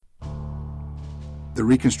The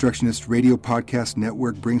Reconstructionist Radio Podcast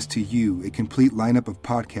Network brings to you a complete lineup of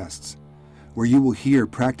podcasts where you will hear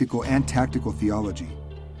practical and tactical theology.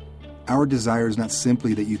 Our desire is not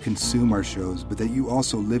simply that you consume our shows, but that you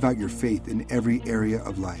also live out your faith in every area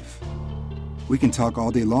of life. We can talk all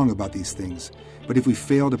day long about these things, but if we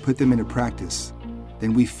fail to put them into practice,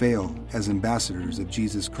 then we fail as ambassadors of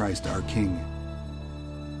Jesus Christ, our King.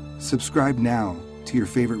 Subscribe now to your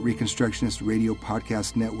favorite Reconstructionist Radio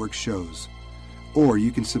Podcast Network shows, or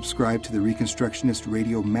you can subscribe to the Reconstructionist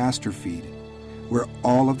Radio Master Feed, where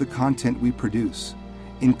all of the content we produce,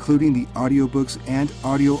 including the audiobooks and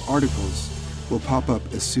audio articles, will pop up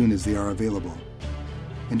as soon as they are available.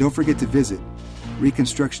 And don't forget to visit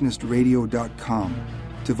ReconstructionistRadio.com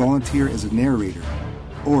to volunteer as a narrator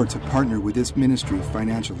or to partner with this ministry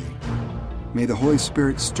financially. May the Holy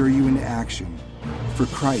Spirit stir you into action for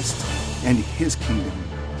Christ and His kingdom.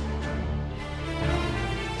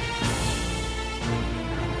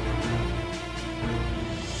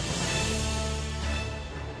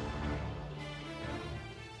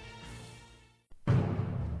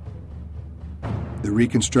 The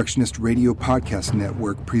Reconstructionist Radio Podcast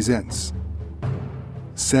Network presents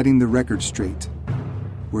Setting the Record Straight,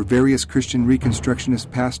 where various Christian Reconstructionist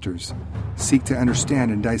pastors seek to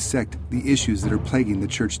understand and dissect the issues that are plaguing the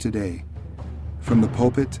church today, from the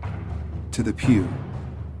pulpit to the pew.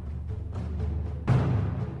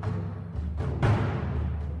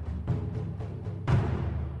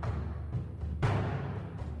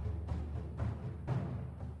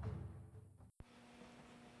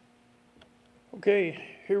 Okay,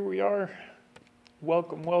 here we are.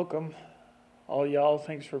 Welcome, all y'all.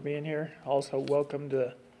 Thanks for being here. Also, welcome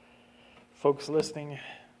to folks listening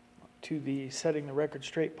to the Setting the Record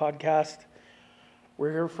Straight podcast.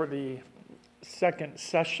 We're here for the second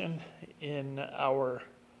session in our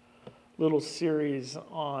little series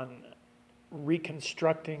on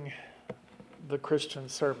reconstructing the Christian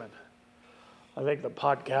sermon. I think the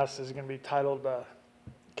podcast is going to be titled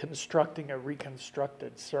Constructing a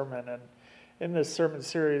Reconstructed Sermon. And in this sermon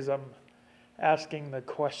series, I'm asking the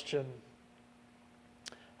question,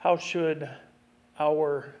 how should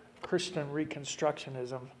our Christian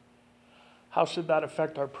Reconstructionism, how should that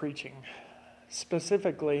affect our preaching?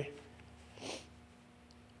 Specifically,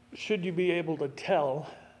 should you be able to tell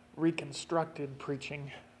reconstructed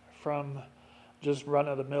preaching from just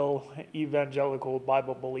run-of-the-mill evangelical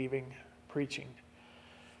Bible-believing preaching?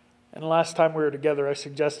 And last time we were together, I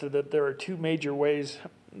suggested that there are two major ways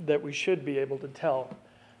that we should be able to tell,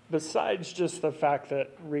 besides just the fact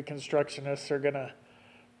that Reconstructionists are going to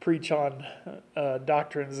preach on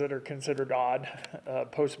doctrines that are considered odd,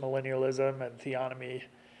 postmillennialism and theonomy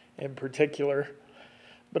in particular.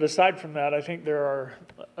 But aside from that, I think there are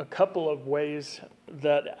a couple of ways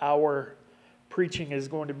that our preaching is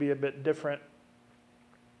going to be a bit different.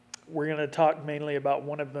 We're going to talk mainly about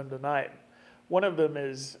one of them tonight. One of them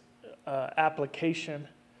is application.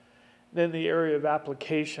 Then the area of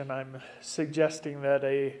application, I'm suggesting that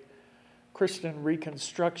a Christian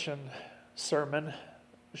Reconstruction sermon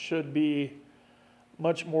should be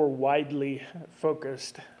much more widely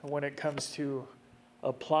focused when it comes to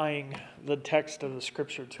applying the text of the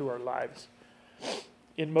Scripture to our lives.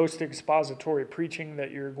 In most expository preaching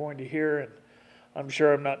that you're going to hear, and I'm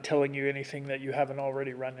sure I'm not telling you anything that you haven't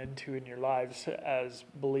already run into in your lives as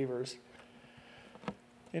believers.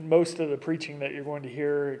 In most of the preaching that you're going to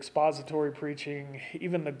hear, expository preaching,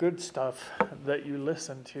 even the good stuff that you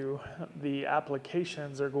listen to, the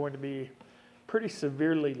applications are going to be pretty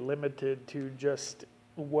severely limited to just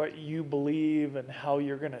what you believe and how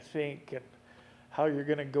you're going to think and how you're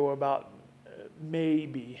going to go about,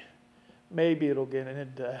 maybe it'll get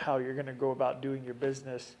into how you're going to go about doing your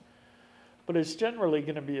business. But it's generally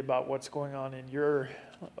going to be about what's going on in your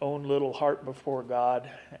own little heart before God,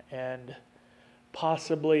 and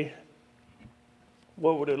possibly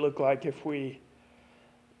what would it look like if we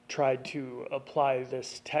tried to apply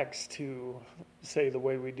this text to, say, the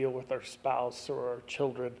way we deal with our spouse or our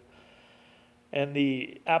children. And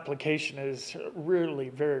the application is really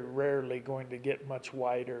very rarely going to get much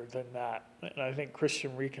wider than that. And I think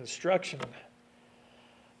Christian Reconstruction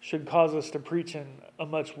should cause us to preach in a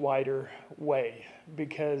much wider way,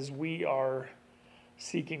 because we are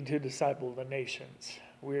seeking to disciple the nations.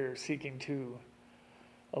 We're seeking to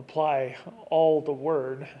apply all the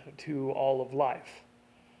word to all of life.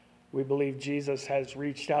 We believe Jesus has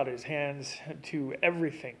reached out his hands to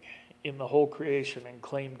everything in the whole creation and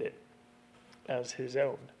claimed it as his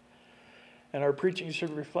own. And our preaching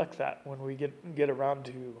should reflect that when we get around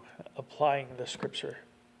to applying the Scripture.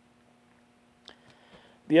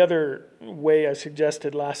 The other way I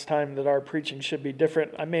suggested last time that our preaching should be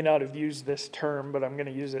different, I may not have used this term, but I'm going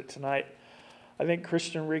to use it tonight. I think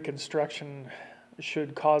Christian Reconstruction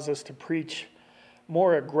should cause us to preach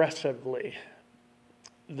more aggressively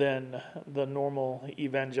than the normal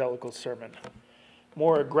evangelical sermon.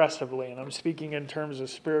 More aggressively, and I'm speaking in terms of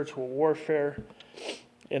spiritual warfare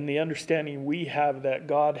and the understanding we have that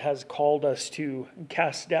God has called us to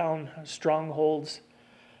cast down strongholds,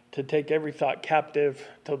 to take every thought captive,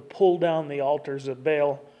 to pull down the altars of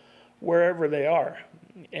Baal wherever they are.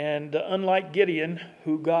 And unlike Gideon,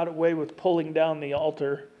 who got away with pulling down the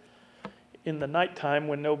altar in the nighttime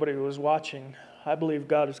when nobody was watching, I believe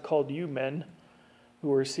God has called you men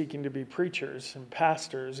who are seeking to be preachers and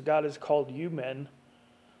pastors. God has called you men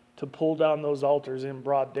to pull down those altars in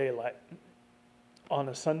broad daylight on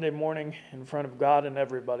a Sunday morning in front of God and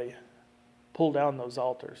everybody. Pull down those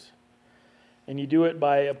altars. And you do it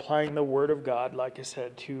by applying the Word of God, like I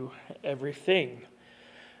said, to everything.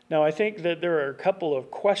 Now, I think that there are a couple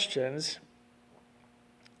of questions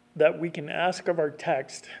that we can ask of our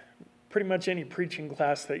text. Pretty much any preaching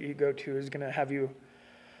class that you go to is going to have you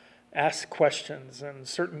ask questions, and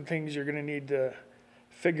certain things you're going to need to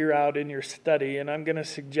figure out in your study. And I'm going to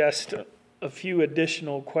suggest a few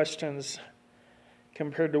additional questions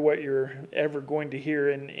compared to what you're ever going to hear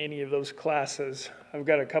in any of those classes. I've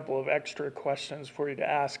got a couple of extra questions for you to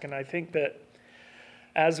ask, and I think that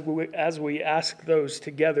as we ask those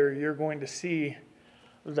together, you're going to see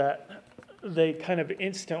that they kind of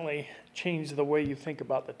instantly change the way you think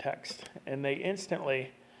about the text. And they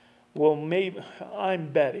instantly, well, maybe,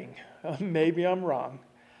 I'm betting, maybe I'm wrong,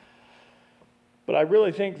 but I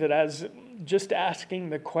really think that as just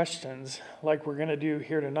asking the questions like we're going to do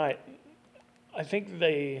here tonight, I think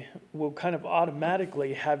they will kind of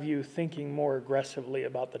automatically have you thinking more aggressively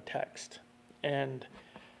about the text. And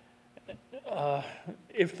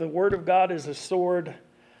if the Word of God is a sword,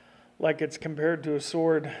 like it's compared to a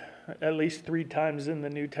sword at least 3 times in the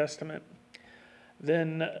New Testament,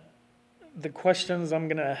 then the questions I'm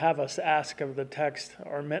going to have us ask of the text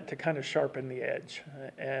are meant to kind of sharpen the edge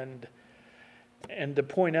and to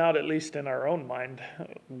point out, at least in our own mind,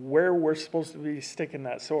 where we're supposed to be sticking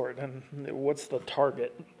that sword and what's the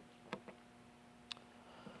target.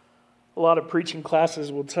 A lot of preaching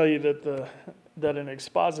classes will tell you that an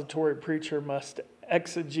expository preacher must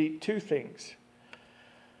exegete 2 things.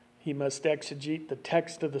 He must exegete the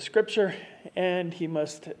text of the Scripture, and he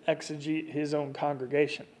must exegete his own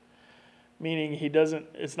congregation. Meaning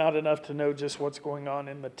it's not enough to know just what's going on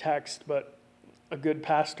in the text, but a good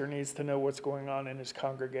pastor needs to know what's going on in his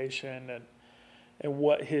congregation and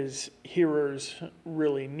what his hearers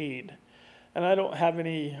really need. And I don't have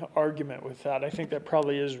any argument with that. I think that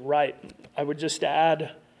probably is right. I would just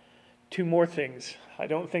add 2 more things. I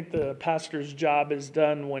don't think the pastor's job is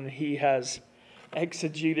done when he has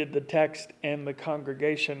exegeted the text and the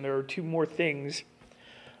congregation. There are 2 more things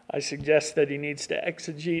I suggest that he needs to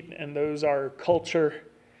exegete, and those are culture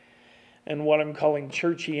and what I'm calling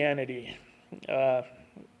churchianity.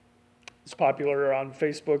 It's popular on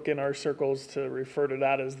Facebook in our circles to refer to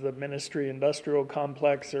that as the Ministry Industrial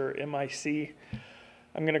Complex, or MIC.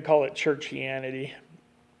 I'm going to call it churchianity.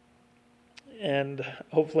 And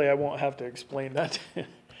hopefully I won't have to explain that.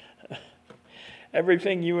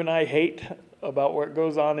 Everything you and I hate about what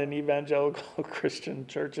goes on in evangelical Christian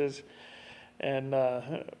churches, and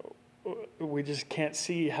we just can't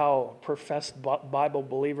see how professed Bible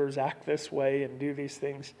believers act this way and do these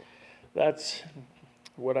things. That's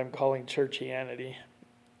what I'm calling churchianity.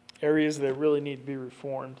 Areas that really need to be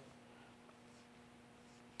reformed.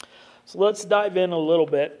 So let's dive in a little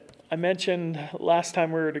bit. I mentioned last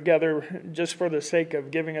time we were together, just for the sake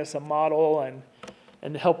of giving us a model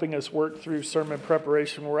and helping us work through sermon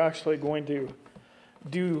preparation, we're actually going to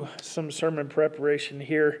do some sermon preparation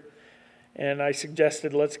here. And I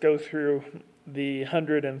suggested let's go through the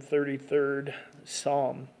 133rd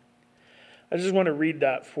Psalm. I just want to read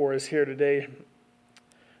that for us here today.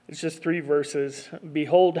 It's just 3 verses.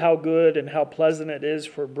 Behold how good and how pleasant it is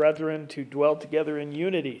for brethren to dwell together in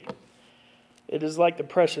unity. It is like the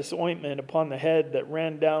precious ointment upon the head that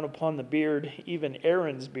ran down upon the beard, even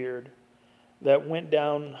Aaron's beard, that went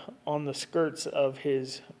down on the skirts of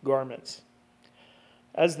his garments.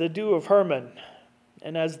 As the dew of Hermon,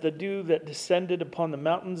 and as the dew that descended upon the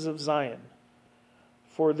mountains of Zion.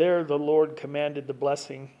 For there the Lord commanded the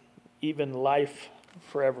blessing, even life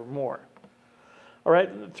forevermore. All right,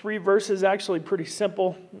 3 verses, actually pretty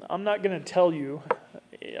simple. I'm not going to tell you,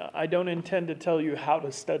 I don't intend to tell you how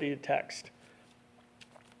to study a text.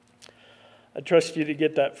 I trust you to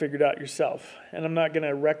get that figured out yourself. And I'm not going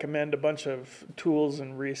to recommend a bunch of tools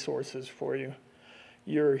and resources for you.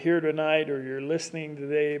 you're here tonight or you're listening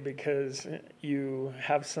today because you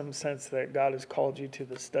have some sense that God has called you to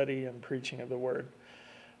the study and preaching of the Word.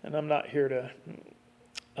 And I'm not here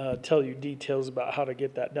to tell you details about how to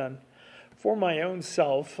get that done. For my own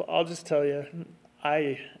self, I'll just tell you,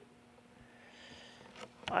 I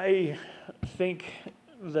think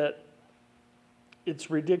that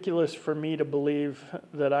it's ridiculous for me to believe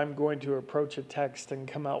that I'm going to approach a text and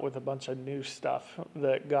come out with a bunch of new stuff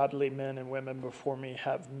that godly men and women before me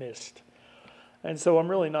have missed. And so I'm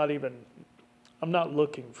not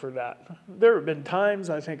looking for that. There have been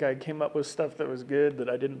times I think I came up with stuff that was good that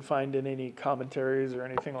I didn't find in any commentaries or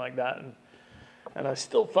anything like that. And I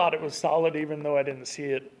still thought it was solid even though I didn't see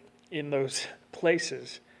it in those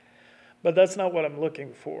places. But that's not what I'm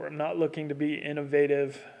looking for. I'm not looking to be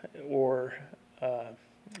innovative or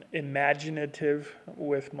imaginative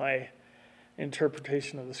with my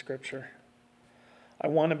interpretation of the Scripture. I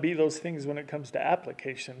want to be those things when it comes to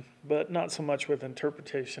application, but not so much with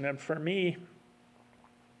interpretation. And for me,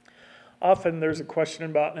 often there's a question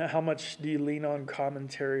about how much do you lean on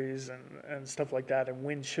commentaries and stuff like that, and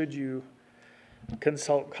when should you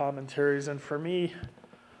consult commentaries. And for me,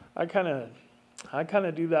 I kind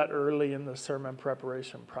of do that early in the sermon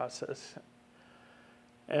preparation process.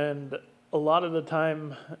 And a lot of the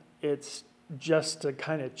time, it's just to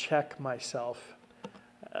kind of check myself.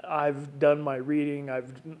 I've done my reading.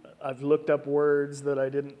 I've looked up words that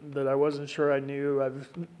I wasn't sure I knew. I've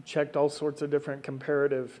checked all sorts of different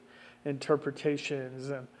comparative interpretations,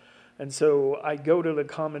 and so I go to the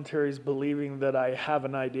commentaries believing that I have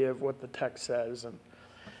an idea of what the text says,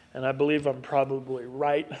 and I believe I'm probably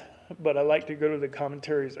right. But I like to go to the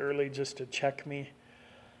commentaries early just to check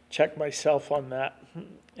myself on that.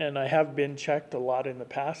 And I have been checked a lot in the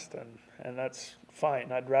past, and that's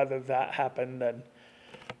fine. I'd rather that happen than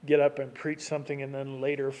get up and preach something and then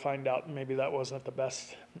later find out maybe that wasn't the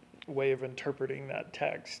best way of interpreting that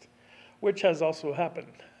text, which has also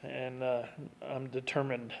happened. And I'm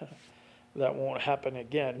determined that won't happen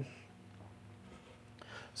again.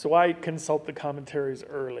 So I consult the commentaries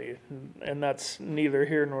early, and that's neither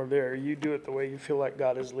here nor there. You do it the way you feel like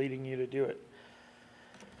God is leading you to do it.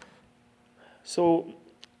 So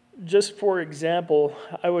just for example,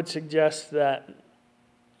 I would suggest that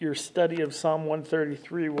your study of Psalm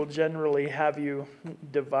 133 will generally have you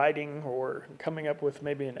dividing or coming up with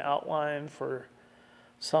maybe an outline for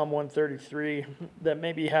Psalm 133 that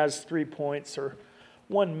maybe has 3 points or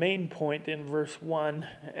one main point in verse 1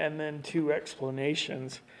 and then 2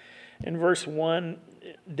 explanations. In verse 1,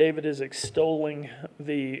 David is extolling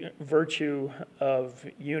the virtue of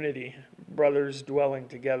unity, brothers dwelling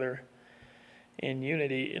together in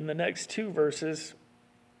unity. In the next 2 verses,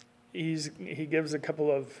 he gives a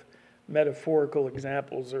couple of metaphorical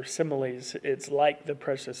examples or similes. It's like the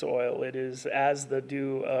precious oil. It is as the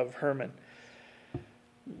dew of Hermon.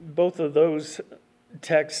 Both of those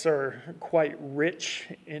texts are quite rich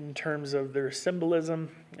in terms of their symbolism.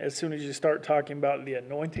 As soon as you start talking about the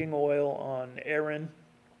anointing oil on Aaron,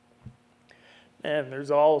 and there's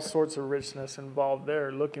all sorts of richness involved there.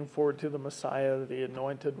 Looking forward to the Messiah, the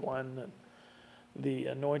anointed one, and the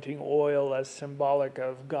anointing oil as symbolic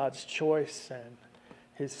of God's choice and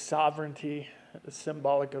his sovereignty,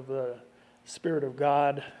 symbolic of the Spirit of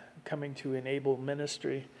God coming to enable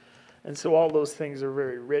ministry. And so all those things are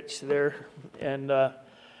very rich there. And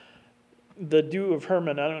the dew of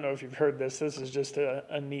Hermon, I don't know if you've heard this. This is just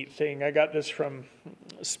a neat thing. I got this from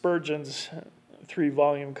Spurgeon's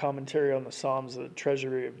 3-volume commentary on the Psalms, the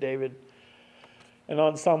Treasury of David. And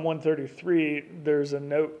on Psalm 133, there's a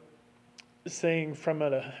note saying from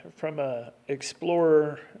a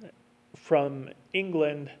explorer from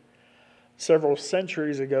England several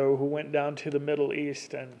centuries ago who went down to the Middle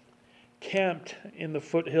East and camped in the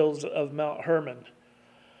foothills of Mount Hermon.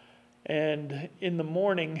 And in the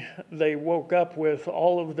morning, they woke up with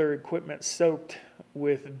all of their equipment soaked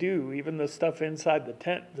with dew, even the stuff inside the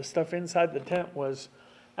tent. The stuff inside the tent was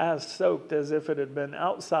as soaked as if it had been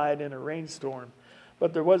outside in a rainstorm.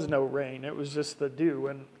 But there was no rain. It was just the dew.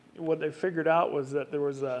 And what they figured out was that there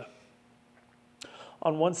was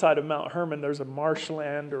on one side of Mount Hermon, there's a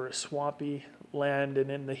marshland or a swampy land,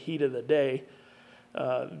 and in the heat of the day,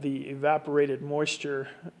 the evaporated moisture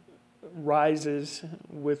rises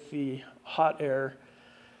with the hot air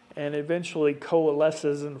and eventually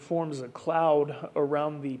coalesces and forms a cloud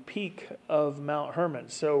around the peak of Mount Hermon.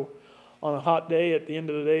 So on a hot day, at the end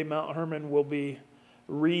of the day, Mount Hermon will be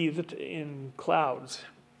wreathed in clouds.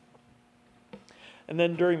 And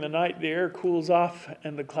then during the night, the air cools off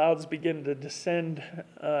and the clouds begin to descend,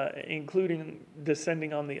 including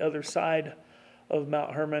descending on the other side of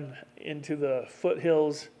Mount Hermon into the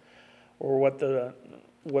foothills, or what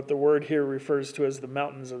the word here refers to as the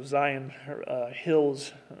mountains of Zion,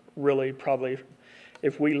 hills, really, probably.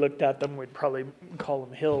 If we looked at them, we'd probably call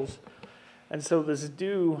them hills. And so this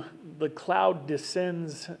dew, the cloud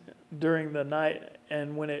descends during the night,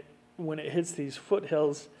 and when it hits these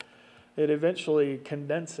foothills, it eventually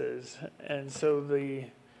condenses. And so the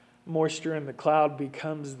moisture in the cloud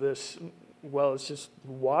becomes this, well, it's just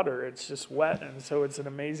water, it's just wet, and so it's an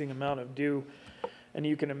amazing amount of dew. And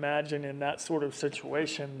you can imagine in that sort of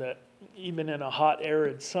situation that even in a hot,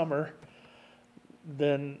 arid summer,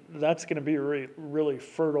 then that's going to be really, really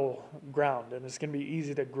fertile ground, and it's going to be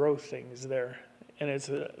easy to grow things there.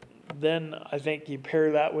 And then I think you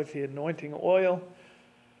pair that with the anointing oil,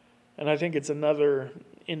 and I think it's another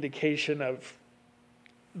indication of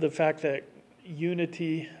the fact that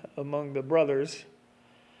unity among the brothers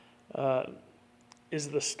is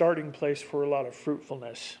the starting place for a lot of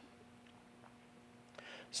fruitfulness.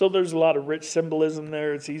 So there's a lot of rich symbolism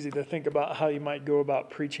there. It's easy to think about how you might go about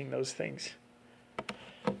preaching those things.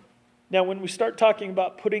 Now, when we start talking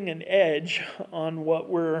about putting an edge on what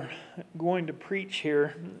we're going to preach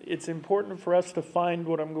here, it's important for us to find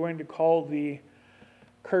what I'm going to call the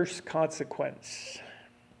curse consequence.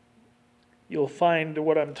 You'll find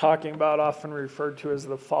what I'm talking about often referred to as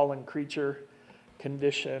the fallen creature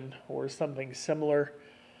condition or something similar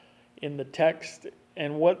in the text.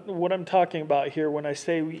 And what I'm talking about here when I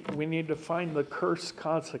say we need to find the curse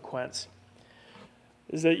consequence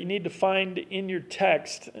is that you need to find in your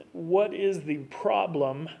text what is the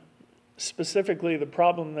problem, specifically the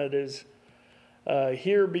problem that is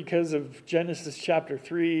here because of Genesis chapter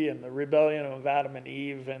 3 and the rebellion of Adam and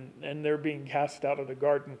Eve and their being cast out of the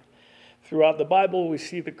garden. Throughout the Bible, we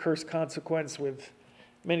see the curse consequence with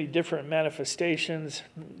many different manifestations: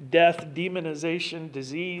 death, demonization,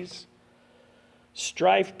 disease,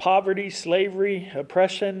 strife, poverty, slavery,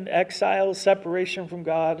 oppression, exile, separation from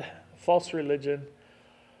God, false religion,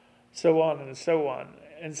 so on and so on.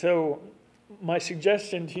 And so my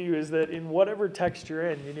suggestion to you is that in whatever text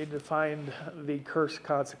you're in, you need to find the curse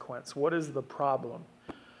consequence. What is the problem?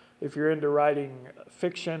 If you're into writing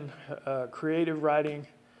fiction, creative writing,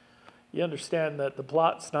 you understand that the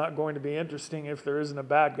plot's not going to be interesting if there isn't a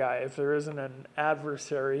bad guy, if there isn't an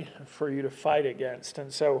adversary for you to fight against.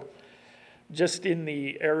 And so just in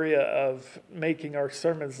the area of making our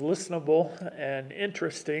sermons listenable and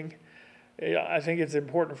interesting, I think it's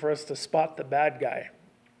important for us to spot the bad guy.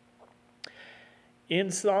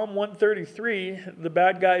 In Psalm 133, the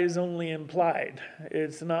bad guy is only implied.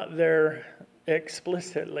 It's not there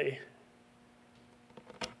explicitly.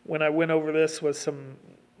 When I went over this with some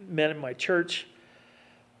men in my church,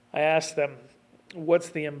 I asked them, what's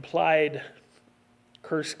the implied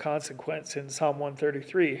curse consequence in Psalm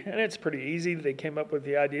 133? And it's pretty easy. They came up with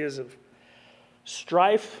the ideas of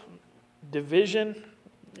strife, division,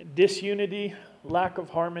 disunity, lack of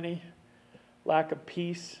harmony, lack of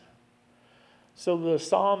peace. So the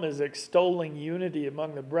psalm is extolling unity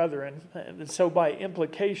among the brethren. And so by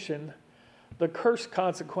implication, the curse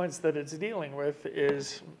consequence that it's dealing with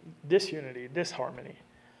is disunity, disharmony.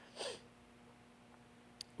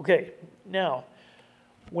 Okay, now,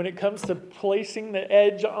 when it comes to placing the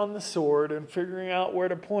edge on the sword and figuring out where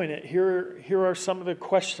to point it, here are some of the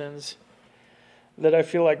questions that I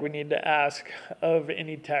feel like we need to ask of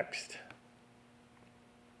any text.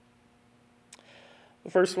 The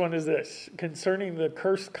first one is this: concerning the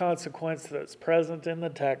curse consequence that's present in the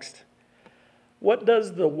text, what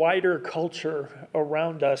does the wider culture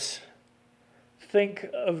around us think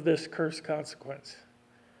of this curse consequence?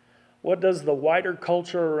 What does the wider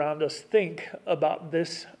culture around us think about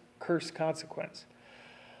this curse consequence?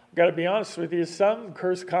 I've got to be honest with you, some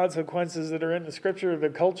curse consequences that are in the scripture, the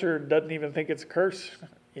culture doesn't even think it's a curse.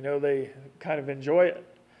 They kind of enjoy it.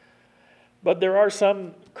 But there are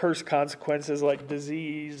some curse consequences like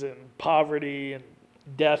disease and poverty and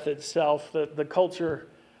death itself that the culture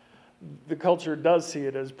does see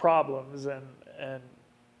it as problems. And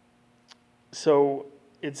so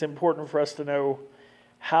it's important for us to know,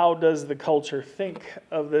 how does the culture think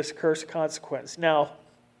of this curse consequence? Now,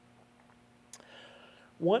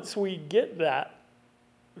 once we get that,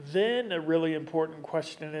 then a really important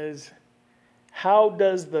question is, how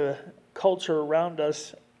does the culture around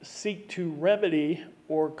us seek to remedy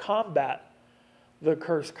or combat the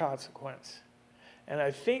curse consequence? And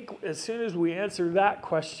I think as soon as we answer that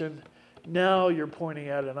question, now you're pointing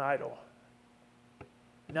at an idol.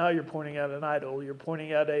 Now you're pointing at an idol. You're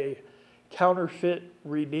pointing at a counterfeit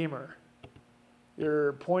redeemer.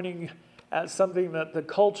 You're pointing at something that the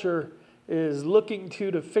culture is looking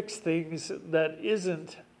to fix things that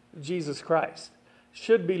isn't Jesus Christ.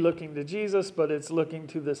 should be looking to Jesus, but it's looking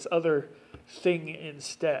to this other thing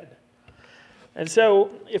instead. And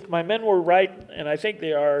so, if my men were right, and I think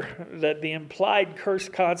they are, that the implied curse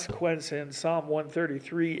consequence in Psalm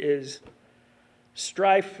 133 is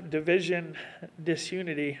strife, division,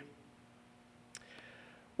 disunity,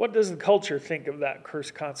 what does the culture think of that curse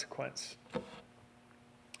consequence?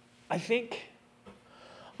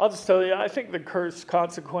 I'll just tell you, I think the curse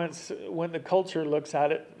consequence, when the culture looks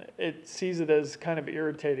at it, it sees it as kind of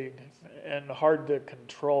irritating and hard to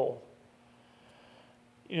control.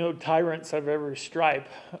 Tyrants of every stripe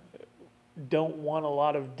don't want a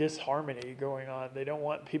lot of disharmony going on. They don't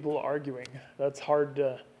want people arguing. That's hard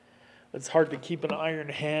to keep an iron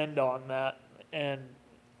hand on that and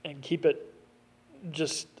keep it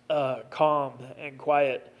just calm and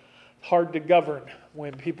quiet. Hard to govern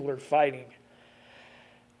when people are fighting.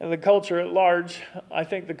 And the culture at large, I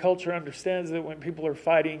think the culture understands that when people are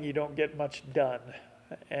fighting, you don't get much done.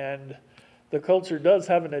 And the culture does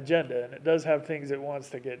have an agenda, and it does have things it wants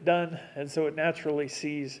to get done, and so it naturally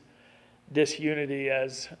sees disunity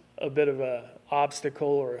as a bit of an obstacle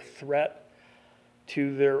or a threat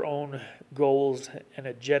to their own goals and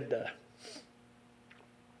agenda.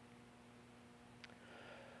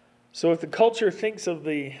 So if the culture thinks of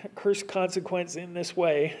the curse consequence in this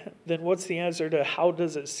way, then what's the answer to how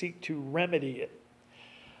does it seek to remedy it?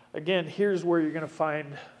 Again, here's where you're going to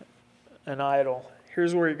find an idol.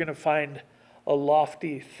 Here's where you're going to find a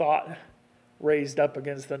lofty thought raised up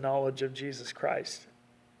against the knowledge of Jesus Christ.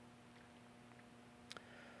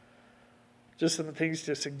 Just some things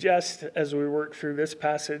to suggest as we work through this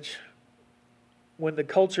passage. When the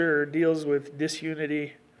culture deals with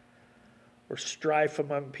disunity or strife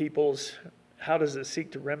among peoples, how does it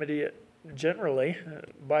seek to remedy it? Generally,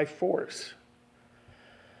 by force.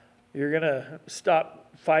 You're going to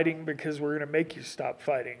stop fighting because we're going to make you stop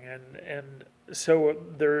fighting. And so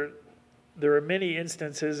there are many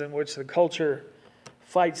instances in which the culture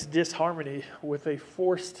fights disharmony with a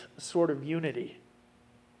forced sort of unity.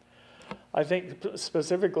 I think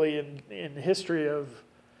specifically in history of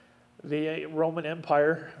the Roman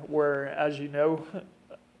Empire, where, as you know,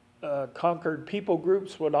 conquered people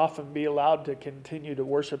groups would often be allowed to continue to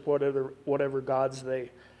worship whatever gods they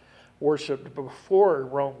worshipped before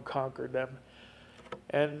Rome conquered them.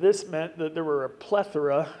 And this meant that there were a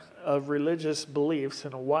plethora of religious beliefs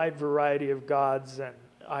and a wide variety of gods and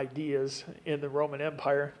ideas in the Roman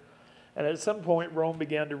Empire. And at some point, Rome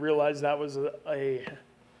began to realize that was a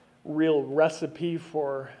real recipe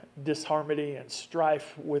for disharmony and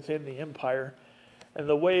strife within the empire. And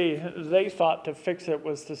the way they thought to fix it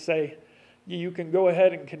was to say, you can go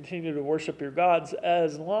ahead and continue to worship your gods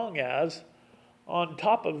as long as, on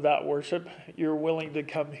top of that worship, you're willing to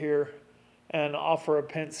come here and offer a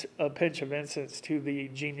pinch of incense to the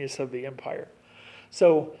genius of the empire.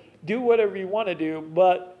 So do whatever you want to do,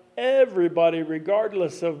 but everybody,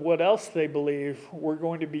 regardless of what else they believe, we're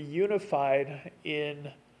going to be unified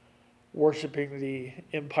in worshiping the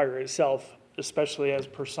empire itself, especially as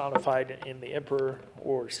personified in the emperor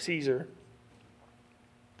or Caesar.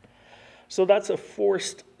 So that's a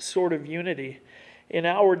forced sort of unity. In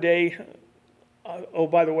our day,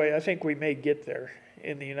 by the way, I think we may get there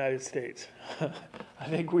in the United States. I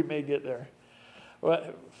think we may get there.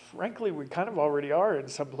 Well, frankly, we kind of already are in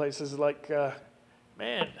some places. Like,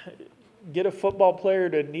 get a football player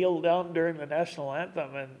to kneel down during the national anthem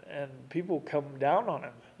and people come down on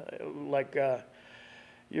him. Like,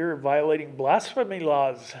 you're violating blasphemy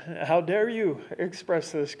laws. How dare you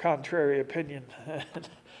express this contrary opinion?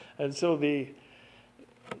 And so the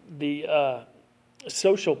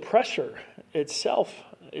social pressure itself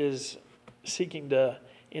is seeking to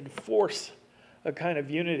enforce a kind of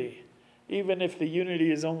unity, even if the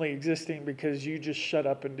unity is only existing because you just shut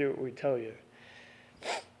up and do what we tell you.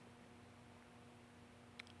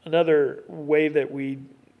 Another way that we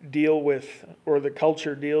deal with, or the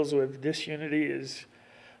culture deals with disunity, is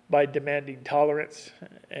by demanding tolerance.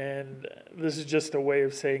 And this is just a way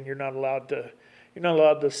of saying you're not allowed to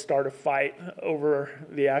start a fight over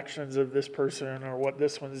the actions of this person or what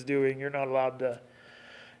this one's doing. You're not allowed to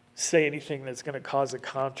say anything that's going to cause a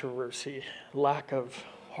controversy, lack of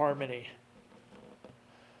harmony.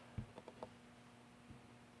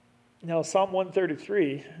 Now, Psalm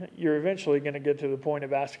 133, you're eventually going to get to the point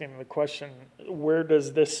of asking the question, where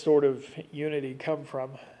does this sort of unity come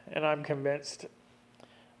from? And I'm convinced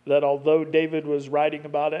that although David was writing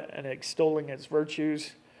about it and extolling its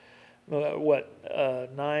virtues,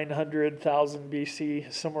 900,000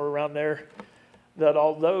 BC, somewhere around there, that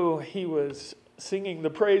although he was singing the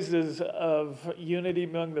praises of unity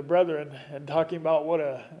among the brethren and talking about what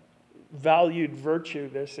a valued virtue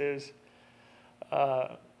this is,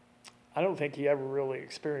 I don't think he ever really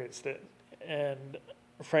experienced it. And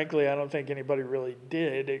frankly, I don't think anybody really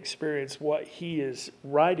did experience what he is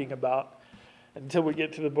writing about until we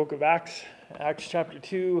get to the book of Acts, Acts chapter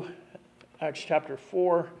 2, Acts chapter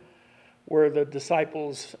 4, where the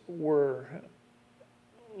disciples were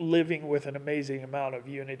living with an amazing amount of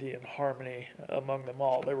unity and harmony among them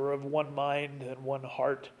all. They were of one mind and one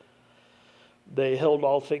heart. They held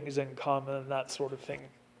all things in common and that sort of thing.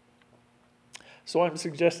 So I'm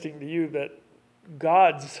suggesting to you that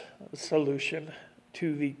God's solution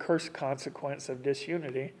to the curse consequence of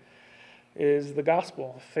disunity is the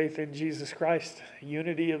gospel, faith in Jesus Christ,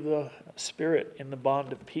 unity of the Spirit in the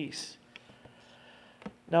bond of peace.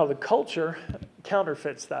 Now the culture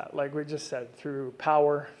counterfeits that, like we just said, through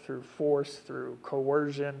power, through force, through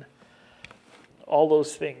coercion, all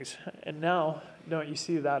those things. And now, don't you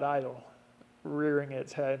see that idol rearing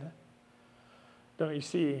its head? Don't you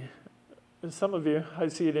see? And some of you, I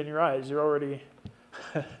see it in your eyes. You're already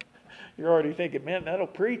thinking, man, that'll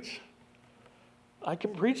preach. I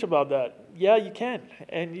can preach about that. Yeah, you can,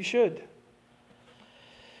 and you should.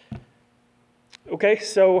 Okay,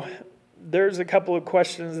 so there's a couple of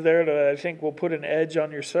questions there that I think will put an edge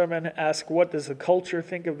on your sermon. Ask, what does the culture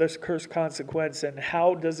think of this curse consequence, and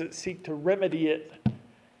how does it seek to remedy it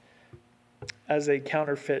as a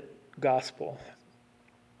counterfeit gospel?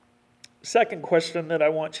 Second question that I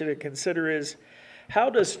want you to consider is,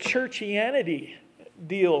 how does churchianity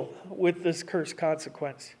deal with this curse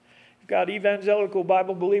consequence? You've got evangelical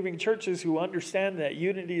Bible-believing churches who understand that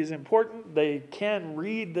unity is important. They can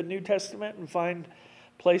read the New Testament and find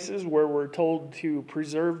places where we're told to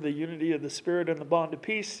preserve the unity of the Spirit and the bond of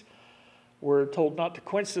peace. We're told not to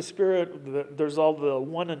quench the Spirit. There's all the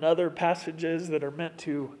one another passages that are meant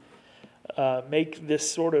to make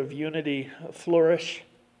this sort of unity flourish.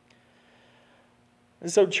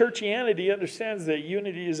 And so churchianity understands that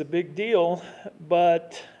unity is a big deal,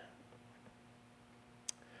 but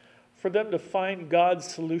for them to find God's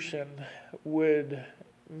solution would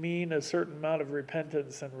mean a certain amount of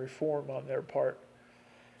repentance and reform on their part.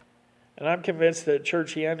 And I'm convinced that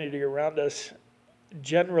churchianity around us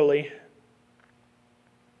generally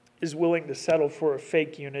is willing to settle for a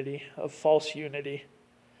fake unity, a false unity.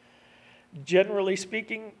 Generally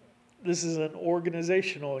speaking, this is an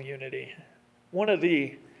organizational unity. One of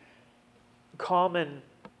the common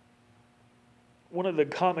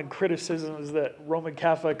criticisms that Roman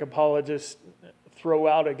Catholic apologists throw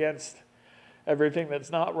out against everything that's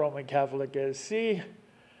not Roman Catholic is, see,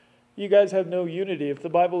 you guys have no unity. If the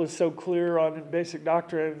Bible is so clear on basic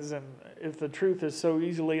doctrines and if the truth is so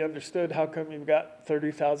easily understood, how come you've got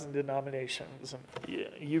 30,000 denominations? And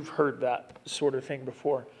you've heard that sort of thing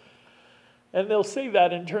before. And they'll say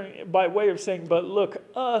that in turn by way of saying, but look,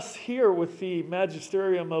 us here with the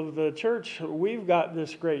magisterium of the church, we've got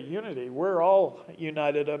this great unity. We're all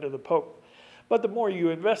united under the Pope. But the more you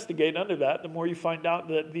investigate under that, the more you find out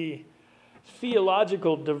that the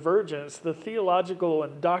theological divergence, the theological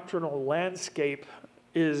and doctrinal landscape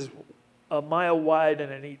is a mile wide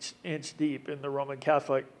and an inch deep in the Roman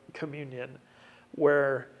Catholic communion,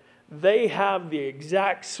 where they have the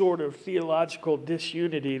exact sort of theological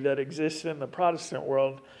disunity that exists in the Protestant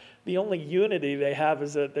world. The only unity they have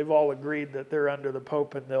is that they've all agreed that they're under the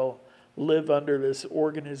Pope and they'll live under this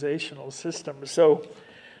organizational system. So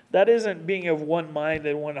that isn't being of one mind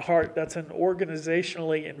and one heart. That's an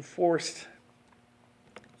organizationally enforced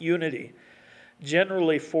unity,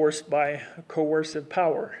 generally forced by coercive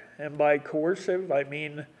power. And by coercive, I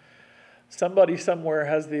mean somebody somewhere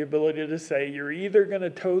has the ability to say, you're either going to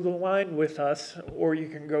toe the line with us or you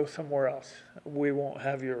can go somewhere else. We won't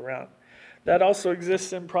have you around. That also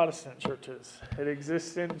exists in Protestant churches. It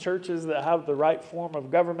exists in churches that have the right form of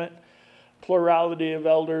government, plurality of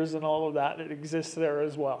elders and all of that. It exists there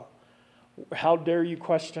as well. How dare you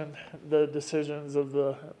question the decisions of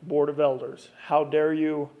the board of elders? How dare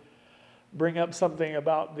you bring up something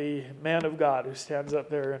about the man of God who stands up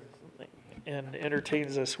there and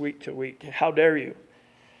entertains us week to week? How dare you?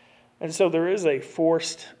 And so there is a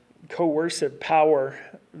forced, coercive power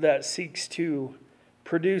that seeks to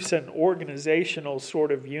produce an organizational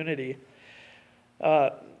sort of unity.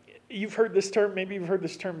 You've heard this term, maybe you've heard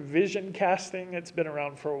this term vision casting. It's been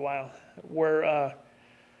around for a while, where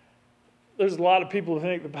there's a lot of people who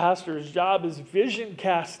think the pastor's job is vision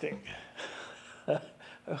casting.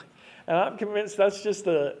 And I'm convinced that's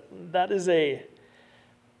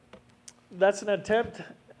an attempt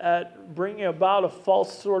at bringing about a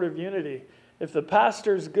false sort of unity. If the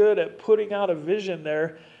pastor's good at putting out a vision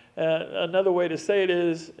there, another way to say it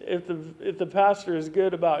is, if the pastor is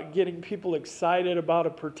good about getting people excited about a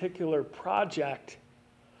particular project,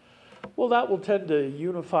 Well, that will tend to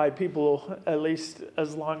unify people, at least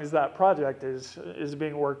as long as that project is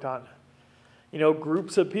being worked on. You know,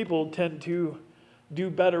 groups of people tend to do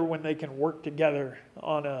better when they can work together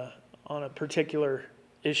on a particular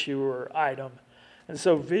issue or item. And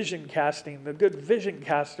so vision casting, the good vision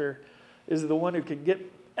caster is the one who can get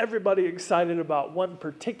everybody excited about one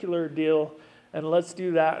particular deal, and let's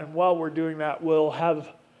do that. And while we're doing that, we'll have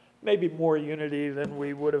maybe more unity than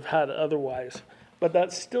we would have had otherwise. But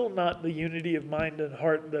that's still not the unity of mind and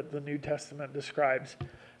heart that the New Testament describes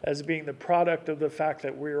as being the product of the fact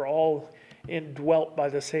that we're all indwelt by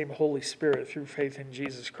the same Holy Spirit through faith in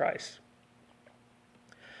Jesus Christ.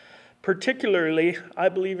 Particularly, I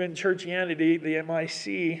believe in churchianity, the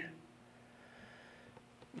MIC,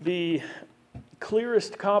 the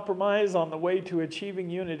clearest compromise on the way to achieving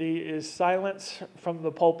unity is silence from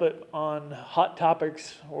the pulpit on hot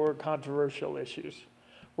topics or controversial issues.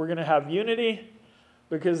 We're going to have unity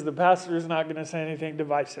because the pastor is not going to say anything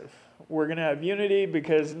divisive. We're going to have unity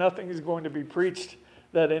because nothing is going to be preached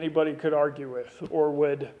that anybody could argue with or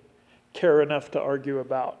would care enough to argue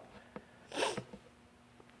about.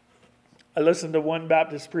 I listened to one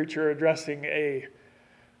Baptist preacher addressing a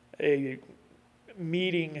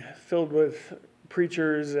meeting filled with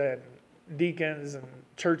preachers and deacons and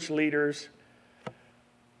church leaders.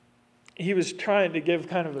 He was trying to give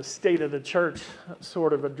kind of a state of the church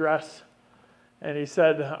sort of address. And he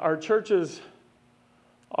said, our churches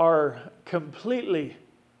are completely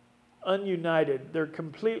ununited. They're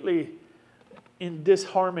completely in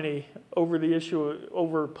disharmony over the issue,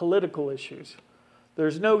 over political issues.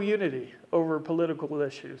 There's no unity over political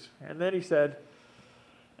issues. And then he said,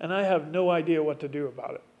 and I have no idea what to do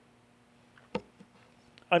about it.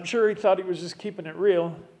 I'm sure he thought he was just keeping it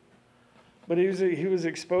real, but he was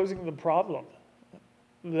exposing the problem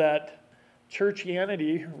that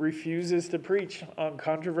churchianity refuses to preach on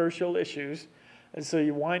controversial issues. And so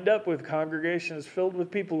you wind up with congregations filled with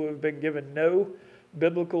people who have been given no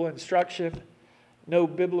biblical instruction, no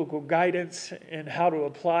biblical guidance in how to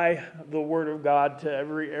apply the Word of God to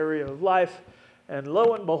every area of life. And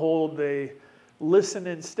lo and behold, they listen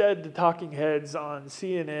instead to talking heads on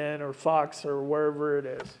CNN or Fox or wherever it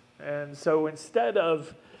is. And so instead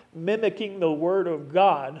of mimicking the Word of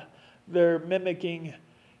God, they're mimicking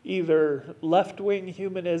either left-wing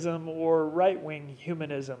humanism or right-wing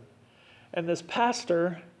humanism. And this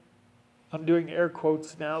pastor, I'm doing air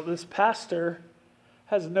quotes now, this pastor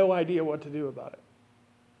has no idea what to do about it.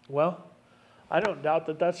 Well, I don't doubt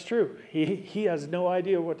that that's true. He has no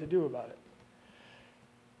idea what to do about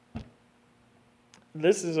it.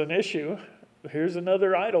 This is an issue. Here's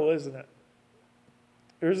another idol, isn't it?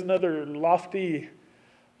 Here's another lofty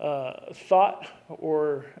thought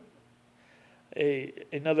or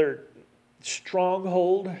another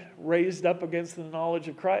stronghold raised up against the knowledge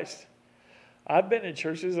of Christ. I've been in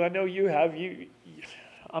churches, I know you have.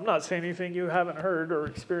 I'm not saying anything you haven't heard or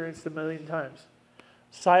experienced a million times.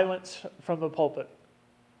 Silence from the pulpit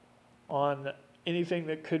on anything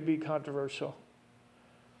that could be controversial.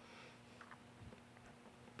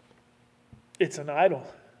 It's an idol.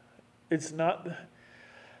 It's not.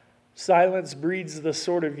 Silence breeds the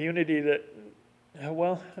sort of unity that,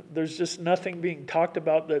 well, there's just nothing being talked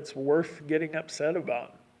about that's worth getting upset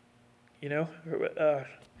about. You know,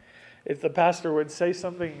 if the pastor would say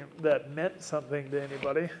something that meant something to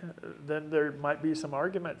anybody, then there might be some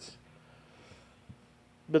arguments.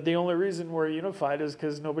 But the only reason we're unified is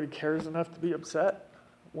because nobody cares enough to be upset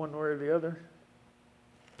one way or the other.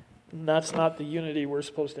 And that's not the unity we're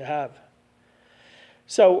supposed to have.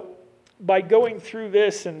 So by going through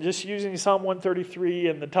this and just using Psalm 133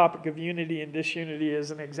 and the topic of unity and disunity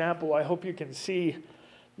as an example, I hope you can see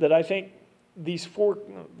that I think these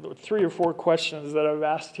 3 or 4 questions that I've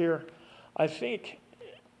asked here, I think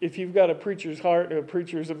if you've got a preacher's heart, a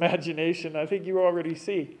preacher's imagination, I think you already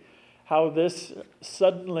see how this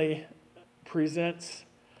suddenly presents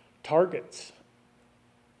targets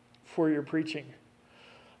for your preaching.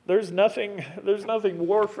 There's nothing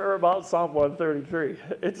warfare about Psalm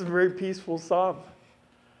 133. It's a very peaceful psalm.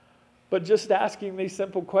 But just asking these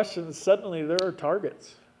simple questions, suddenly there are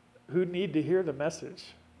targets who need to hear the message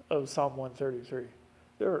of Psalm 133.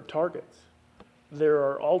 There are targets. There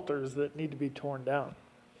are altars that need to be torn down.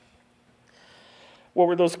 What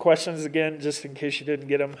were those questions again, just in case you didn't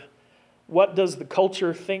get them? What does the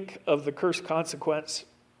culture think of the curse consequence?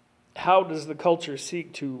 How does the culture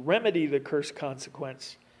seek to remedy the curse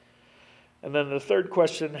consequence? And then the third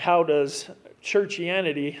question, how does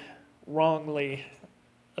churchianity wrongly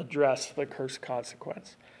address the curse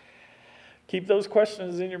consequence? keep those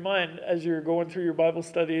questions in your mind as you're going through your Bible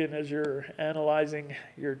study and as you're analyzing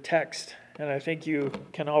your text. And I think you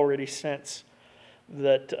can already sense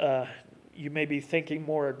that you may be thinking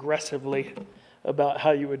more aggressively about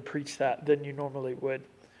how you would preach that than you normally would.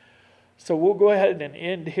 So we'll go ahead and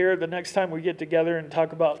end here. The next time we get together and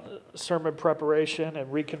talk about sermon preparation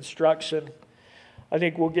and reconstruction, I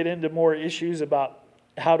think we'll get into more issues about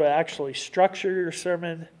how to actually structure your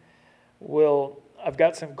sermon. I've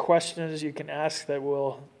got some questions you can ask that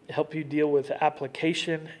will help you deal with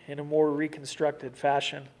application in a more reconstructed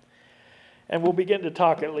fashion. And we'll begin to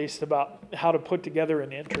talk at least about how to put together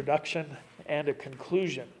an introduction and a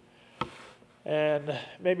conclusion. And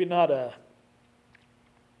maybe not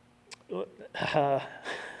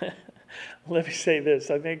let me say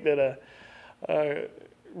this. I think that a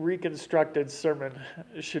reconstructed sermon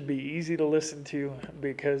should be easy to listen to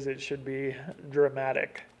because it should be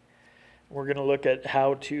dramatic. We're going to look at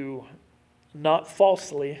how to, not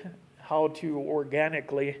falsely, how to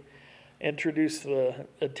organically introduce the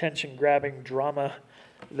attention-grabbing drama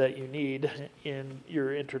that you need in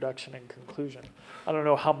your introduction and conclusion. I don't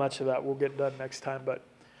know how much of that will get done next time, but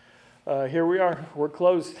here we are. We're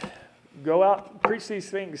closed. Go out, preach these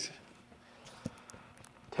things.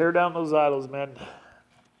 Tear down those idols, man.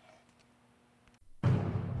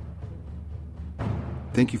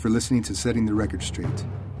 Thank you for listening to Setting the Record Straight.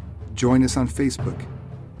 Join us on Facebook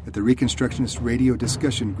at the Reconstructionist Radio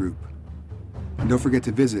Discussion Group. And don't forget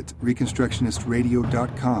to visit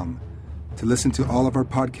reconstructionistradio.com to listen to all of our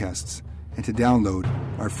podcasts and to download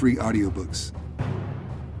our free audiobooks.